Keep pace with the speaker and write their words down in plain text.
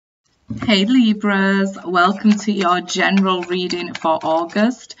Hey Libras, welcome to your general reading for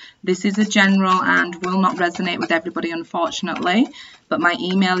August. This is a general and will not resonate with everybody, unfortunately, but my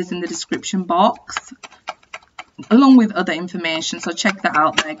email is in the description box along with other information, so check that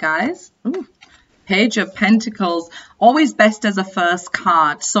out there, guys. Ooh. Page of Pentacles, always best as a first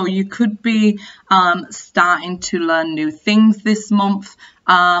card. So you could be starting to learn new things this month,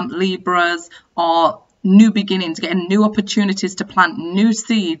 Libras, or new beginnings, getting new opportunities to plant new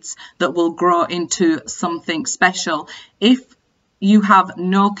seeds that will grow into something special. If you have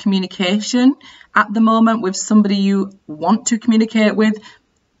no communication at the moment with somebody you want to communicate with,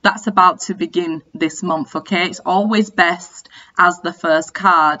 that's about to begin this month, okay? It's always best as the first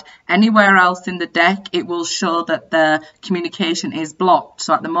card. Anywhere else in the deck, it will show that the communication is blocked.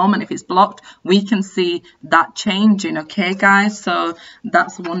 So at the moment, if it's blocked, we can see that changing, okay, guys? So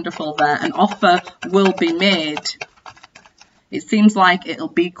that's wonderful there. An offer will be made. It seems like it'll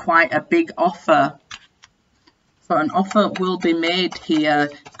be quite a big offer. So an offer will be made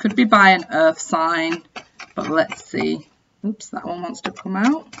here. Could be by an earth sign, but let's see. Oops, that one wants to come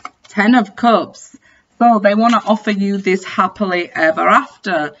out. 10 of Cups. So they want to offer you this happily ever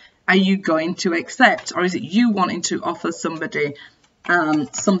after. Are you going to accept? Or is it you wanting to offer somebody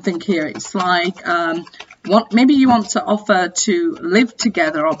something here? It's like maybe you want to offer to live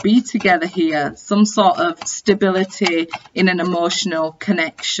together or be together here. Some sort of stability in an emotional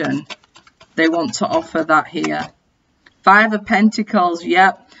connection. They want to offer that here. 5 of Pentacles,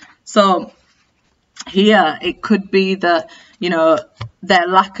 yep. So here it could be that, you know, their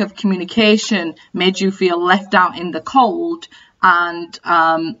lack of communication made you feel left out in the cold and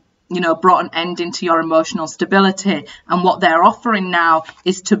you know, brought an end into your emotional stability. And what they're offering now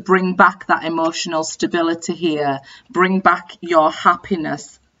is to bring back that emotional stability here, bring back your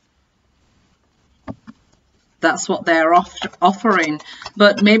happiness. That's what they're offering.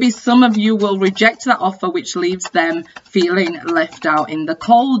 But maybe some of you will reject that offer, which leaves them feeling left out in the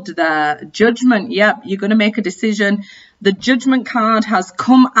cold there. Judgment, yep, you're going to make a decision. The Judgment card has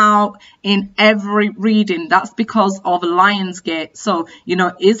come out in every reading. That's because of Lionsgate. So, you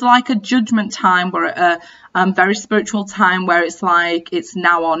know, it's like a judgment time. We're at a very spiritual time where it's like it's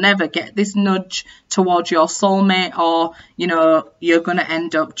now or never. Get this nudge towards your soulmate, or, you know, you're going to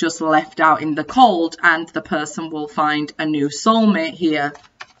end up just left out in the cold and the person will find a new soulmate here.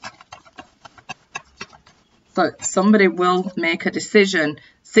 So somebody will make a decision.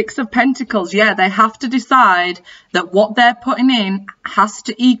 6 of Pentacles, yeah, they have to decide that what they're putting in has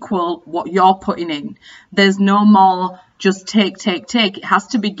to equal what you're putting in. There's no more just take, take, take. It has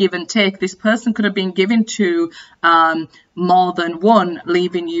to be give and take. This person could have been given to more than one,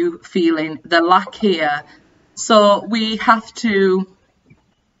 leaving you feeling the lack here. So we have to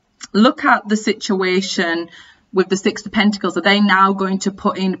look at the situation with the 6 of Pentacles. Are they now going to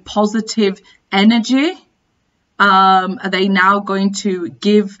put in positive energy? Are they now going to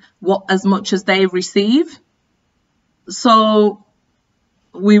give as much as they receive? So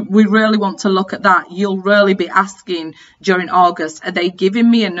we really want to look at that. You'll really be asking during August, are they giving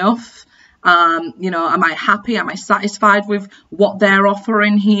me enough? You know, am I happy? Am I satisfied with what they're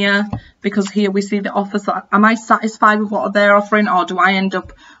offering here? Because here we see the offers. Am I satisfied with what they're offering, or do I end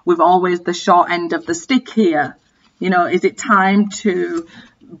up with always the short end of the stick here? You know, is it time to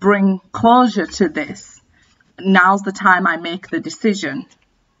bring closure to this? Now's the time I make the decision.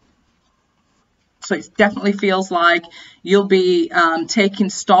 So it definitely feels like you'll be taking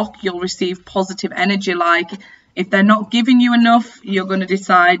stock. You'll receive positive energy. Like if they're not giving you enough, you're going to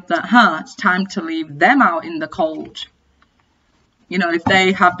decide that, it's time to leave them out in the cold. You know, if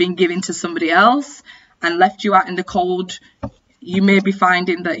they have been given to somebody else and left you out in the cold, you may be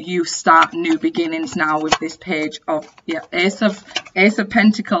finding that you start new beginnings now with this page of Ace of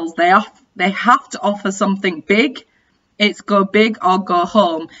Pentacles. They have to offer something big. It's go big or go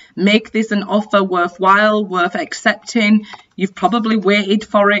home. Make this an offer worthwhile, worth accepting. You've probably waited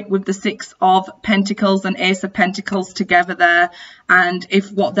for it with the 6 of Pentacles and Ace of Pentacles together there. And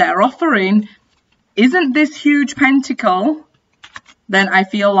if what they're offering isn't this huge pentacle, then I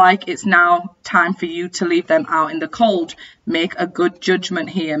feel like it's now time for you to leave them out in the cold. Make a good judgment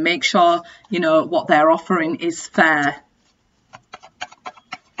here. Make sure, you know, what they're offering is fair.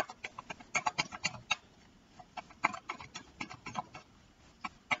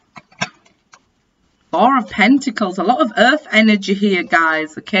 Four of Pentacles, a lot of earth energy here,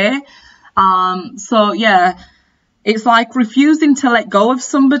 guys, okay? So, yeah, it's like refusing to let go of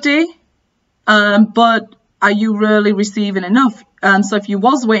somebody, but are you really receiving enough? So if you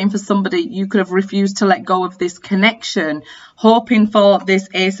was waiting for somebody, you could have refused to let go of this connection, hoping for this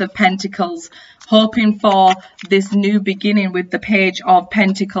Ace of Pentacles, hoping for this new beginning with the Page of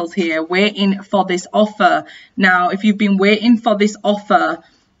Pentacles here, waiting for this offer. Now, if you've been waiting for this offer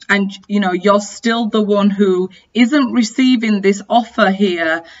and, you know, you're still the one who isn't receiving this offer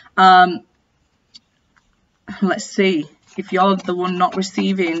here, let's see. If you're the one not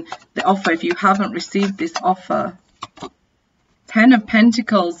receiving the offer, if you haven't received this offer. 10 of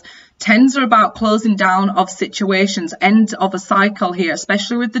Pentacles. 10s are about closing down of situations, end of a cycle here,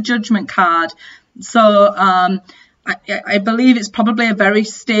 especially with the Judgment card. So I believe it's probably a very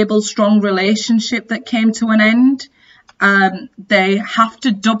stable, strong relationship that came to an end. They have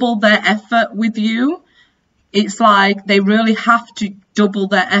to double their effort with you. It's like they really have to double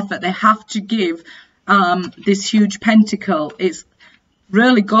their effort. They have to give this huge pentacle. It's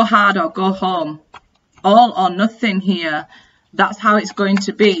really go hard or go home, all or nothing here. That's how it's going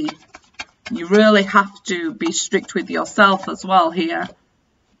to be. You really have to be strict with yourself as well here.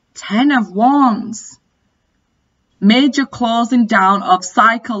 10 of Wands. Major closing down of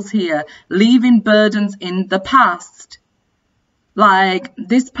cycles here, leaving burdens in the past. Like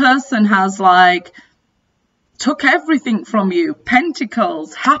this person has like took everything from you.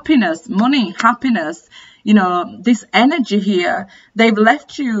 Pentacles, happiness, money, happiness, you know, this energy here. They've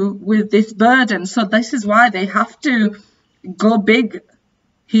left you with this burden. So this is why they have to go big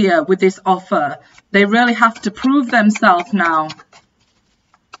here with this offer. They really have to prove themselves now.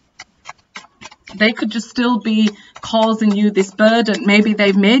 They could just still be causing you this burden. Maybe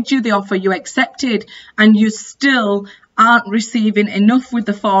they've made you the offer, you accepted, and you still aren't receiving enough with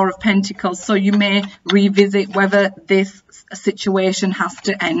the Four of Pentacles. So you may revisit whether this situation has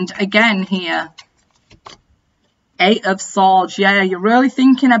to end again here. 8 of Swords. Yeah, you're really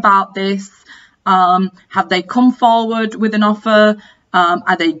thinking about this. Have they come forward with an offer?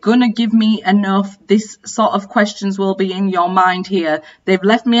 Are they gonna give me enough? This sort of questions will be in your mind here. They've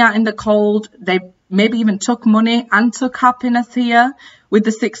left me out in the cold. They maybe even took money and took happiness here with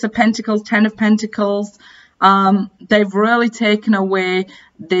the 6 of Pentacles, 10 of Pentacles. They've really taken away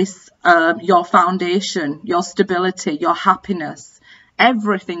this, your foundation, your stability, your happiness,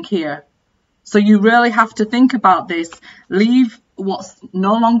 everything here. So you really have to think about this. Leave what's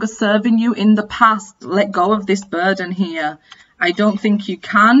no longer serving you in the past. Let go of this burden here. I don't think you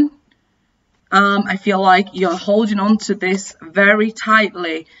can. I feel like you're holding on to this very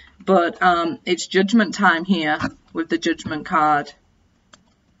tightly, but it's judgment time here with the Judgment card.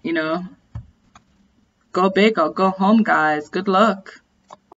 You know, go big or go home, guys. Good luck.